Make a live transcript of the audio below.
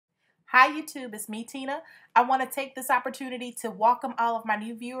Hi YouTube, it's me Tina. I want to take this opportunity to welcome all of my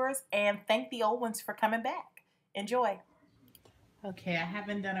new viewers and thank the old ones for coming back. Enjoy. Okay, I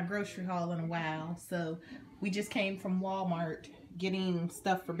haven't done a grocery haul in a while, so we just came from Walmart getting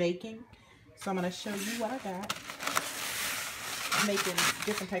stuff for baking. So I'm going to show you what I got. I'm making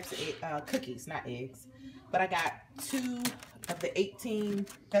different types of cookies, not eggs. But I got 2 of the 18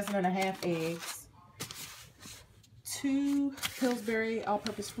 dozen and a half eggs, 2 Pillsbury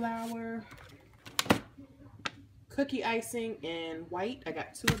all-purpose flour, cookie icing in white. I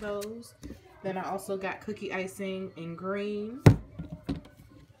got 2 of those. Then I also got cookie icing in green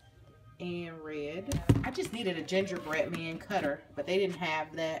and red. I just needed a gingerbread man cutter, but they didn't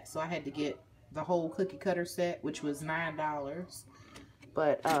have that, so I had to get the whole cookie cutter set, which was $9.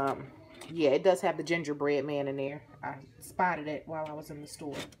 But yeah, it does have the gingerbread man in there. I spotted it while I was in the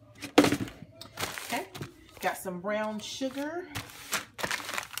store. Okay, got some brown sugar,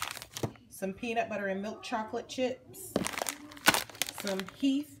 some peanut butter and milk chocolate chips, some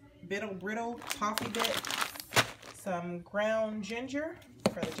Heath brittle toffee bits, some ground ginger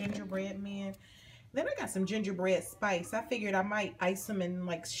for the gingerbread man. Then I got some gingerbread spice. I figured I might ice them and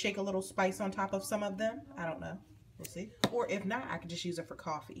like shake a little spice on top of some of them. I don't know. We'll see. Or if not, I could just use it for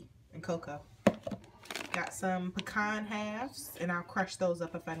coffee and cocoa. Got some pecan halves, and I'll crush those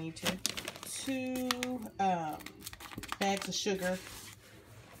up if I need to. 2 bags of sugar.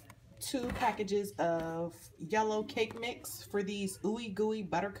 2 packages of yellow cake mix for these ooey gooey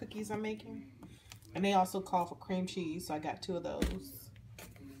butter cookies I'm making. And they also call for cream cheese, so I got 2 of those.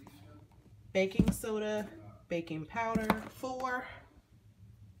 Baking soda, baking powder, 4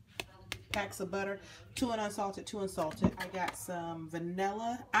 packs of butter, 2 unsalted, 2 unsalted. I got some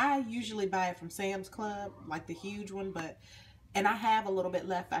vanilla. I usually buy it from Sam's Club, like the huge one, and I have a little bit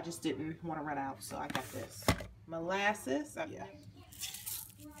left. I just didn't want to run out, so I got this. Molasses, yeah.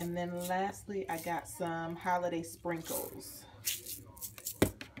 And then lastly, I got some holiday sprinkles.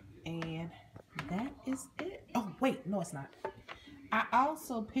 And that is it. Oh, wait, no, it's not. I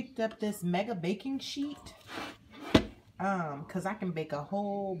also picked up this mega baking sheet. Because I can bake a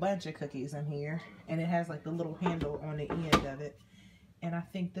whole bunch of cookies in here. And it has like the little handle on the end of it. And I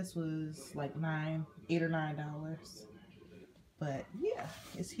think this was like $8 or $9. But yeah,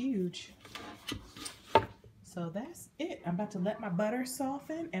 it's huge. So that's it. I'm about to let my butter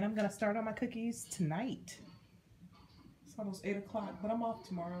soften, and I'm going to start on my cookies tonight. It's almost 8 o'clock, but I'm off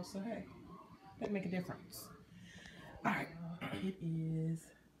tomorrow, so hey, doesn't make a difference. All right, it is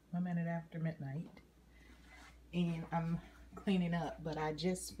 1 minute after midnight, and I'm cleaning up, but I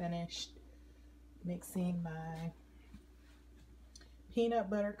just finished mixing my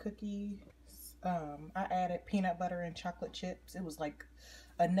peanut butter cookies. I added peanut butter and chocolate chips. It was like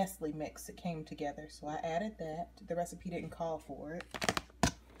a Nestle mix. It came together, so I added that. The recipe didn't call for it.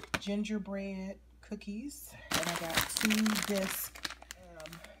 Gingerbread cookies, and I got 2 discs.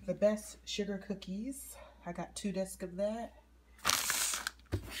 The best sugar cookies. I got 2 discs of that.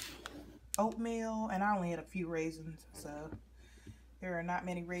 Oatmeal, and I only had a few raisins, so there are not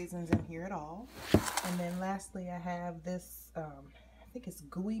many raisins in here at all. And then lastly, I have this, I think it's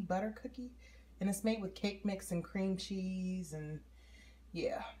Gooey butter cookie, and it's made with cake mix and cream cheese, and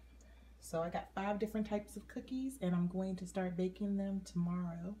yeah. So I got 5 different types of cookies, and I'm going to start baking them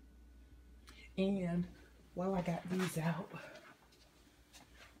tomorrow. And while I got these out,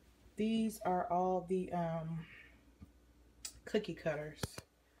 these are all the cookie cutters.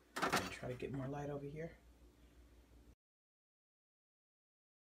 Try to get more light over here.